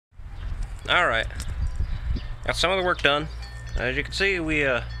Alright, got some of the work done. As you can see, we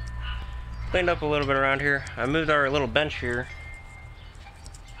cleaned up a little bit around here. I moved our little bench here.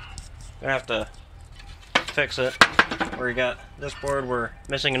 Gonna have to fix it. Where you got this board, we're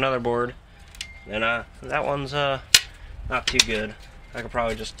missing another board. And that one's not too good. I could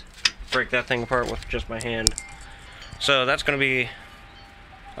probably just break that thing apart with just my hand. So that's gonna be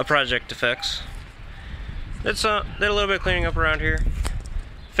a project to fix. Did a little bit of cleaning up around here.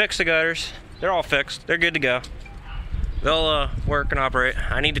 Fix the gutters. They're all fixed. They're good to go. They'll work and operate.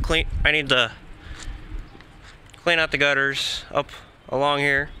 I need to clean out the gutters up along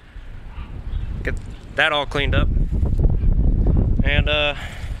here. Get that all cleaned up. And I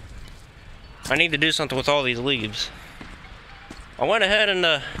need to do something with all these leaves. I went ahead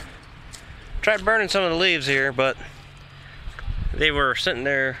and tried burning some of the leaves here, but they were sitting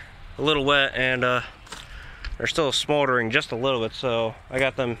there a little wet, and they're still smoldering just a little bit, so I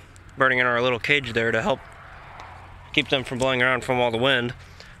got them burning in our little cage there to help keep them from blowing around from all the wind.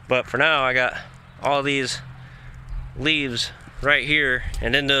 But for now, I got all these leaves right here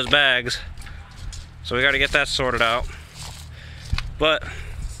and in those bags, so we got to get that sorted out. But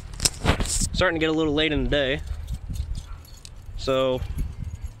starting to get a little late in the day, so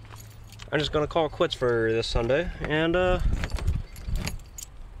I'm just gonna call quits for this Sunday and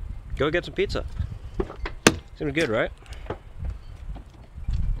go get some pizza. Seems good, right?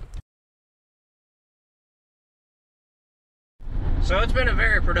 So it's been a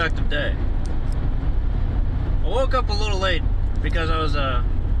very productive day. I woke up a little late because I was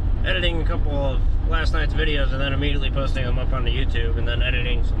editing a couple of last night's videos and then immediately posting them up onto YouTube, and then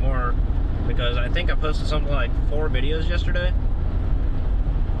editing some more because I think I posted something like 4 videos yesterday.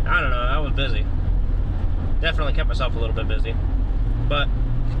 I don't know, I was busy. Definitely kept myself a little bit busy. But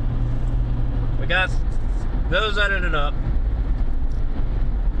we got those edited up,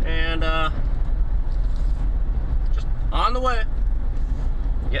 and just on the way,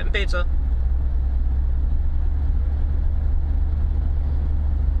 getting pizza.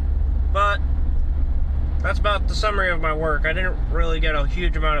 But that's about the summary of my work. I didn't really get a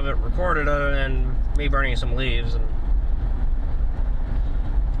huge amount of it recorded other than me burning some leaves, and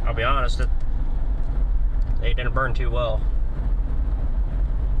I'll be honest, they didn't burn too well.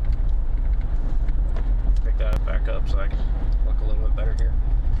 Pick that back up so I can look a little bit better here.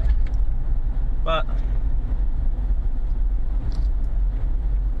 But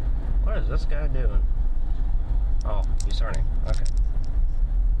what is this guy doing? Oh, he's turning. Okay.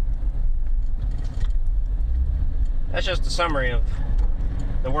 That's just a summary of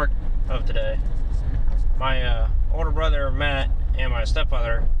the work of today. My older brother Matt and my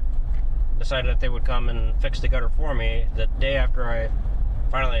stepfather decided that they would come and fix the gutter for me the day after I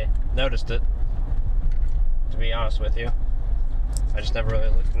finally noticed it, to be honest with you. I just never really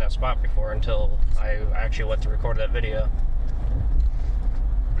looked in that spot before until I actually went to record that video.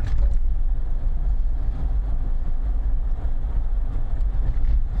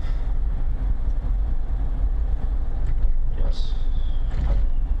 Yes.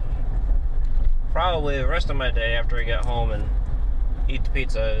 Probably the rest of my day after I get home and eat the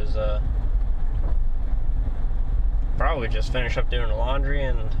pizza is probably just finish up doing the laundry,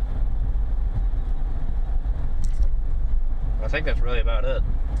 and I think that's really about it.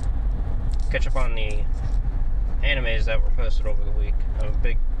 Catch up on the animes that were posted over the week. I'm a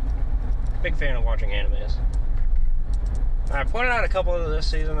big fan of watching animes. I pointed out a couple of this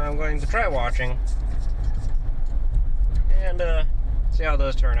season I'm going to try watching, and see how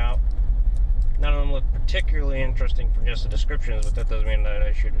those turn out. None of them look particularly interesting from just the descriptions, but that doesn't mean that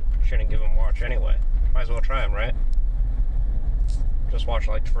I shouldn't give them a watch anyway. Might as well try them, right? Just watch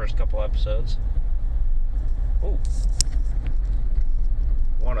like the first couple episodes. Ooh.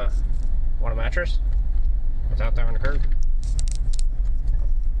 Want a mattress? It's out there on the curb.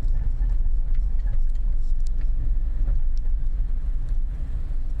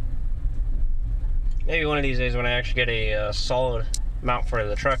 Maybe one of these days when I actually get a solid mount for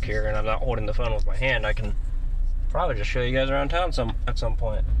the truck here and I'm not holding the phone with my hand, I can probably just show you guys around town at some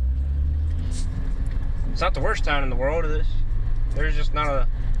point. It's not the worst town in the world. There's just not a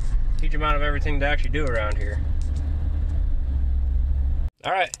huge amount of everything to actually do around here.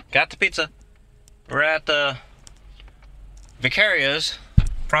 Alright, got the pizza. We're at Vicaria's,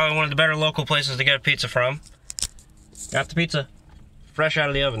 probably one of the better local places to get pizza from. Got the pizza fresh out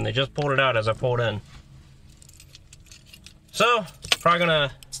of the oven. They just pulled it out as I pulled in. So, probably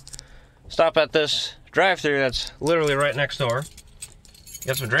gonna stop at this drive-thru that's literally right next door.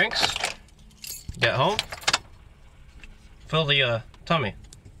 Get some drinks, get home, fill the tummy,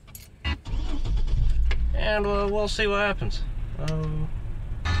 and we'll see what happens.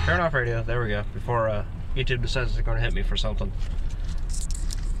 Turn off radio. There we go. Before YouTube decides they're going to hit me for something.